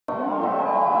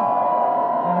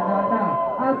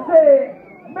I said,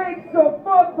 make some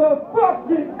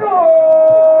motherfucking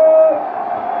noise!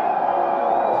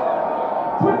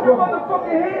 Put your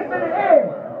motherfucking hands in the air.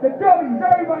 The W's,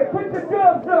 everybody, put your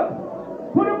gloves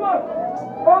up. Put them up.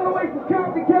 All the way from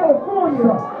Compton, California.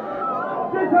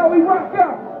 This is how we rock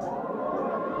out.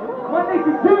 My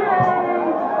nigga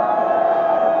James.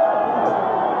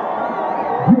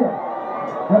 Yeah,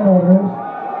 hello, man.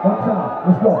 One time,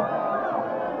 let's go.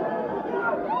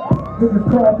 Niggas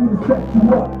call me to set you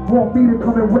up, want me to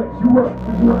come and wet you up.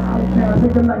 You an out of town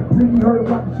nigga like Biggie, heard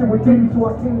about the shit with Diddy, so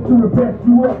I came to the best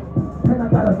you up. And I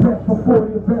got a best for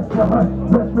 40, a best for her,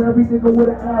 best for every nigga with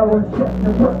an arrow and chest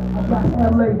and what? I got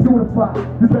LA unified,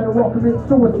 you better walk him in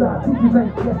suicide, teachers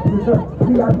ain't testing us.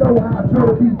 See, I know how I feel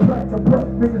to be black and broke,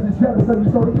 niggas is jealous of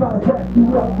you, so they try to back you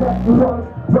up,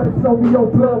 but it's only your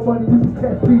blood money, you can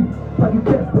catch me, like you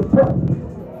catch the buck.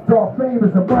 Dog fame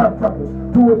is a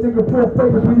motherfucker. Do a nigga 4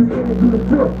 favors when you get into the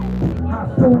truth. How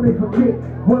soon they forget?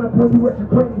 Run up on you at your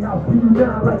granny house, beat you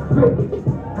down like fish.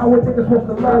 How a nigga supposed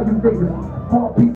to love you niggas? Heartbeat